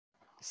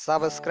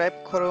Subscribe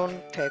করুন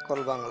ঠেকল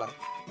বাংলা।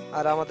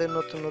 আর আমাদের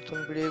নতুন নতুন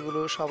ভিডিওগুলো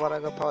সবার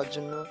আগে পাওয়ার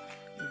জন্য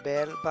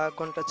বেল বা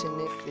ঘন্টা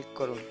চিহ্নে ক্লিক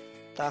করুন।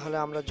 তাহলে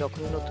আমরা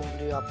যখনই নতুন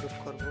ভিডিও আপলোড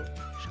করব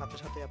সাথে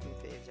সাথে আপনি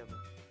পেয়ে যাবেন।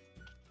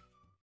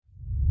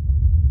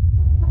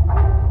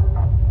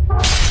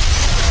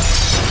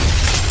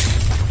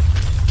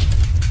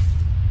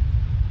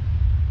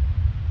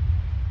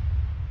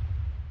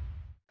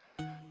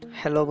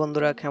 হ্যালো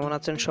বন্ধুরা, কেমন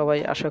আছেন সবাই?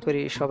 আশা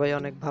করি সবাই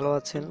অনেক ভালো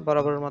আছেন।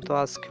 বরাবরের মতো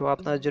আজকেও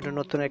আপনাদের জন্য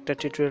নতুন একটা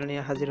টিউটোরিয়াল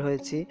নিয়ে হাজির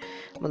হয়েছি।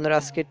 বন্ধুরা,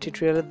 আজকের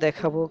টিউটোরিয়ালে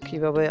দেখাবো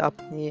কিভাবে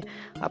আপনি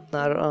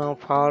আপনার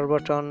পাওয়ার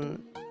বাটন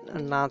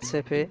না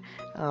চেপে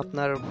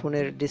আপনার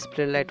ফোনের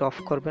ডিসপ্লে লাইট অফ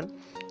করবেন।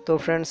 তো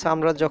ফ্রেন্ডস,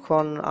 আমরা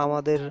যখন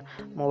আমাদের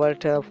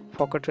মোবাইলটা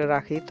পকেটে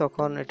রাখি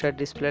তখন এটা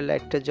ডিসপ্লে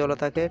লাইটটা জ্বলে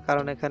থাকে,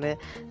 কারণ এখানে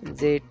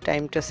যে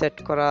টাইমটা সেট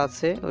করা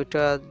আছে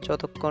ওইটা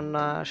যতক্ষণ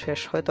না শেষ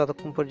হয়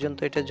ততক্ষণ পর্যন্ত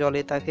এটা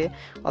জ্বলেই থাকে,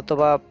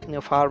 অথবা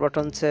পাওয়ার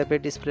বাটন চেপে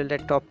ডিসপ্লে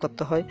লাইটটা অফ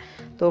করতে হয়।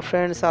 তো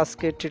ফ্রেন্ডস,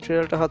 আজকের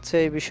টিউটোরিয়ালটা হচ্ছে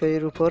এই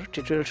বিষয়ের উপর।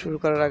 টিউটোরিয়াল শুরু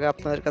করার আগে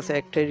আপনাদের কাছে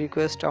একটাই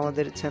রিকোয়েস্ট,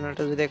 আমাদের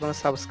চ্যানেলটা যদি এখনো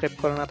সাবস্ক্রাইব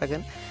করে না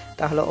থাকেন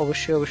তাহলে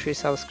অবশ্যই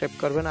সাবস্ক্রাইব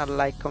করবেন আর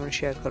লাইক কমেন্ট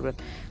শেয়ার করবেন।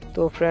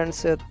 তো ফ্রেন্ডস,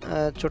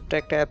 ছোট্ট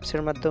একটা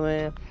অ্যাপসের মাধ্যমে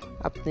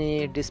আপনি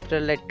ডিসপ্লে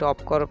লাইটটা অফ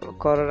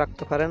করে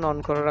রাখতে পারেন, অন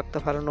করে রাখতে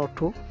পারেন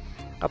ওঠু।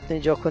 আপনি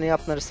যখনই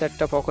আপনার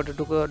সেটটা পকেটে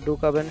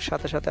ঢুকাবেন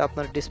সাথে সাথে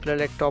আপনার ডিসপ্লে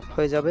লাইটটা অফ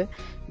হয়ে যাবে,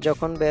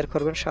 যখন বের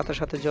করবেন সাথে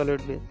সাথে জ্বলে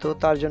উঠবে। তো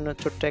তার জন্য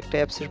ছোট্ট একটা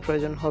অ্যাপসের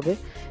প্রয়োজন হবে।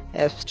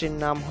 অ্যাপসটির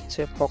নাম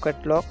হচ্ছে পকেট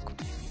লক।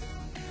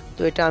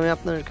 তো এটা আমি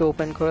আপনাদেরকে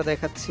ওপেন করে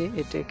দেখাচ্ছি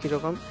এটা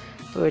কীরকম।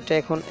 তো এটা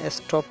এখন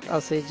স্টপ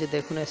আছে, এই যে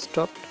দেখুন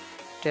স্টপ।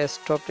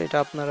 এটা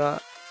আপনারা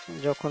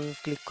যখন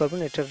ক্লিক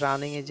করবেন এটা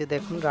রানিং, এই যে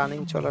দেখুন রানিং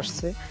চলে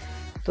আসছে।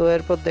 তো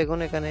এরপর দেখুন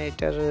এখানে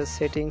এটার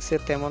সেটিংসে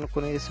তেমন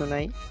কোনো কিছু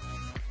নাই।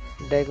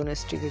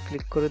 ডায়াগনস্টিকে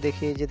ক্লিক করে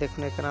দেখি, এই যে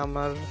দেখুন এখানে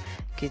আমার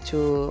কিছু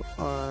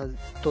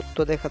তথ্য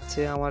দেখাচ্ছে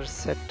আমার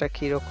সেটটা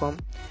কীরকম,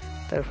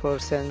 তারপর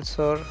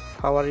সেন্সর,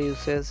 পাওয়ার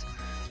ইউসেজ,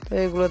 তো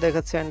এগুলো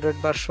দেখাচ্ছে অ্যান্ড্রয়েড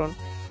ভার্সন।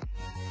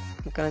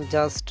 এখানে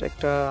জাস্ট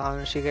একটা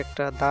আংশিক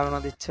একটা ধারণা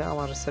দিচ্ছে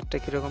আমার সেটটা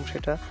কীরকম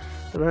সেটা।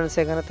 তো ফ্রেন্ডস,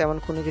 এখানে তেমন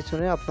কোনো কিছু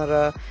নেই।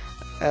 আপনারা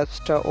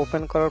অ্যাপসটা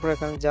ওপেন করার পর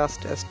এখানে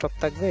জাস্ট স্টপ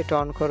থাকবে, এটা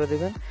অন করে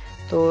দেবেন।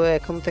 তো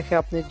এখন থেকে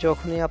আপনি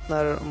যখনই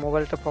আপনার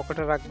মোবাইলটা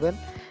পকেটে রাখবেন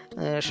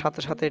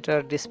সাথে সাথে এটা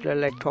ডিসপ্লে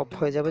লাইট অফ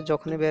হয়ে যাবে,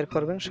 যখনই বের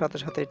করবেন সাথে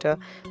সাথে এটা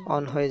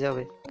অন হয়ে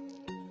যাবে।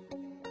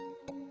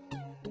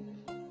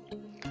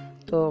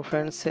 তো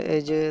ফ্রেন্ডস,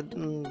 এই যে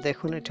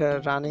দেখুন এটা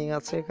রানিং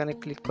আছে, এখানে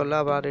ক্লিক করলে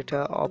আবার এটা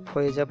অফ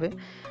হয়ে যাবে।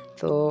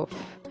 তো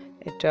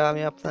এটা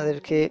আমি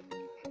আপনাদেরকে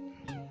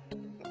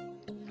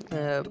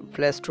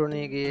প্লে স্টোর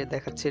নিয়ে গিয়ে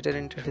দেখাচ্ছি এটার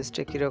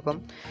ইন্টারফেসটা কীরকম।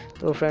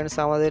 তো ফ্রেন্ডস,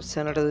 আমাদের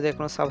চ্যানেলটা যদি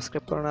এখনও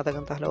সাবস্ক্রাইব করে না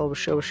থাকেন তাহলে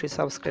অবশ্যই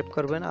সাবস্ক্রাইব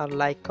করবেন আর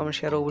লাইক কমেন্ট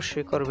শেয়ার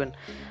অবশ্যই করবেন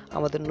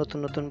আমাদের নতুন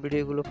নতুন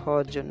ভিডিওগুলো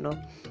পাওয়ার জন্য।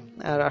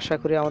 আর আশা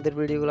করি আমাদের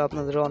ভিডিওগুলো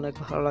আপনাদেরও অনেক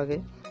ভালো লাগে,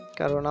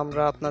 কারণ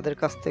আমরা আপনাদের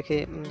কাছ থেকে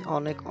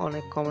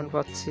অনেক কমেন্ট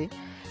পাচ্ছি।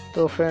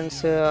 তো ফ্রেন্ডস,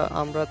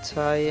 আমরা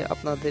চাই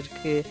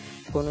আপনাদেরকে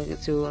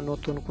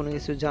নতুন কোনো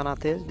কিছু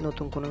জানাতে,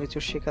 নতুন কোনো কিছু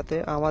শেখাতে।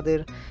 আমাদের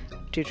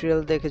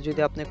টিউটোরিয়াল দেখে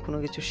যদি আপনি কোনো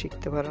কিছু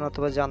শিখতে পারেন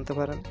অথবা জানতে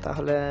পারেন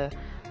তাহলে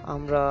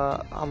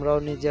আমরাও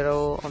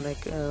নিজেরাও অনেক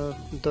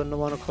ধন্য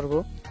মনে করব।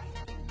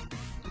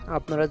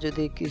 আপনারা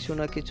যদি কিছু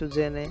না কিছু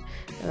জেনে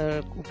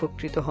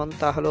উপকৃত হন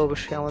তাহলে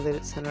অবশ্যই আমাদের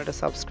চ্যানেলটা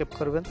সাবস্ক্রাইব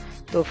করবেন।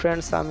 তো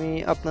ফ্রেন্ডস, আমি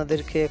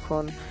আপনাদেরকে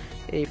এখন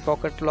এই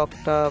পকেট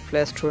লকটা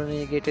প্লে স্টোরে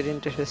নিয়ে গেটের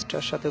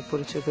ইন্টারফেসটার সাথে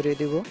পরিচয় করিয়ে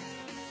দিব।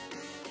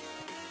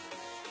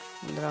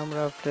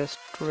 আমরা প্লে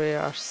স্টোরে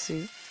আসছি,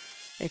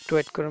 একটু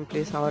ওয়েট করুন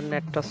প্লিজ, আমার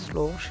নেটটা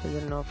স্লো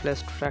সেজন্য প্লে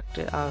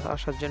স্টোরে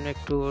আসার জন্য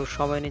একটু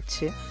সময়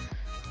নিচ্ছে।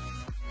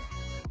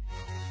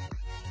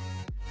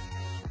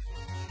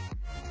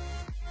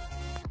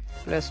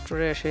 প্লে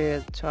স্টোরে এসে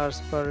সার্চ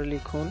বারে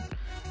লিখুন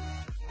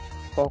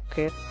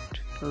পকেট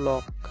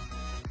লক।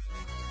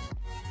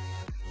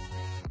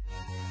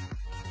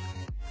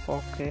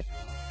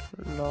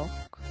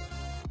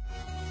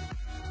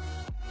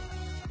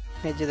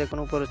 এই যে দেখুন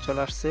উপরে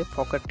চলে আসছে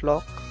পকেট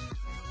লক।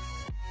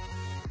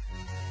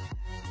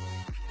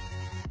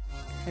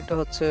 এটা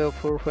হচ্ছে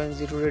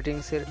 4.0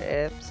 রেটিংসের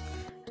অ্যাপস,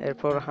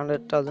 এরপর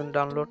 100,000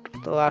 ডাউনলোড।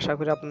 তো আশা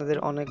করি আপনাদের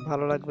অনেক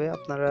ভালো লাগবে,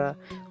 আপনারা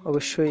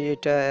অবশ্যই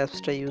এটা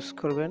অ্যাপসটা ইউজ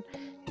করবেন।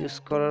 ইউজ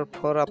করার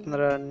পর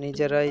আপনারা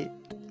নিজেরাই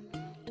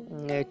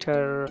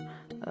এটার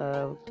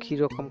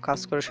কীরকম কাজ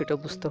করে সেটা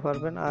বুঝতে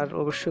পারবেন। আর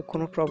অবশ্যই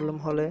কোনো প্রবলেম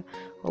হলে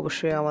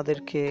অবশ্যই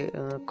আমাদেরকে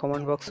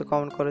কমেন্ট বক্সে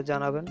কমেন্ট করে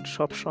জানাবেন।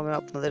 সব সময়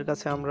আপনাদের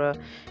কাছে আমরা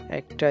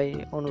একটাই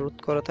অনুরোধ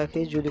করে থাকি,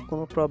 যদি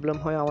কোনো প্রবলেম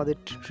হয় আমাদের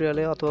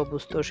টিউটোরিয়ালে অথবা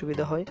বুঝতে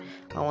অসুবিধা হয়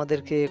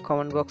আমাদেরকে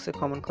কমেন্ট বক্সে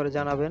কমেন্ট করে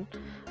জানাবেন।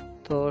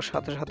 তো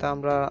সাথে সাথে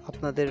আমরা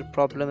আপনাদের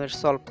প্রবলেমের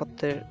সলভ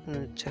করতে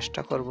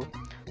চেষ্টা করব।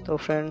 তো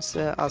ফ্রেন্ডস,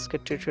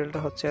 আজকের টিউটোরিয়ালটা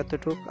হচ্ছে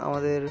এতটুকু।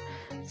 আমাদের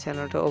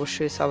চ্যানেলটা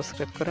অবশ্যই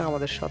সাবস্ক্রাইব করে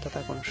আমাদের সাথে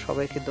থাকুন।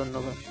 সবাইকে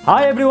ধন্যবাদ।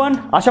 হাই এভরিওয়ান,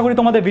 আশা করি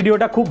তোমাদের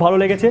ভিডিওটা খুব ভালো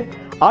লেগেছে।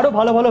 আরো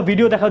ভালো ভালো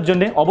ভিডিও দেখার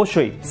জন্য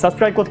অবশ্যই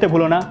সাবস্ক্রাইব করতে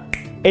ভুলো না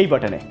এই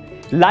বাটনে।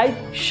 লাইক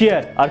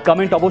শেয়ার আর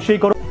কমেন্ট অবশ্যই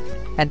করো।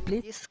 and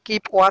please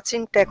keep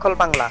watching Techall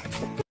Bangla.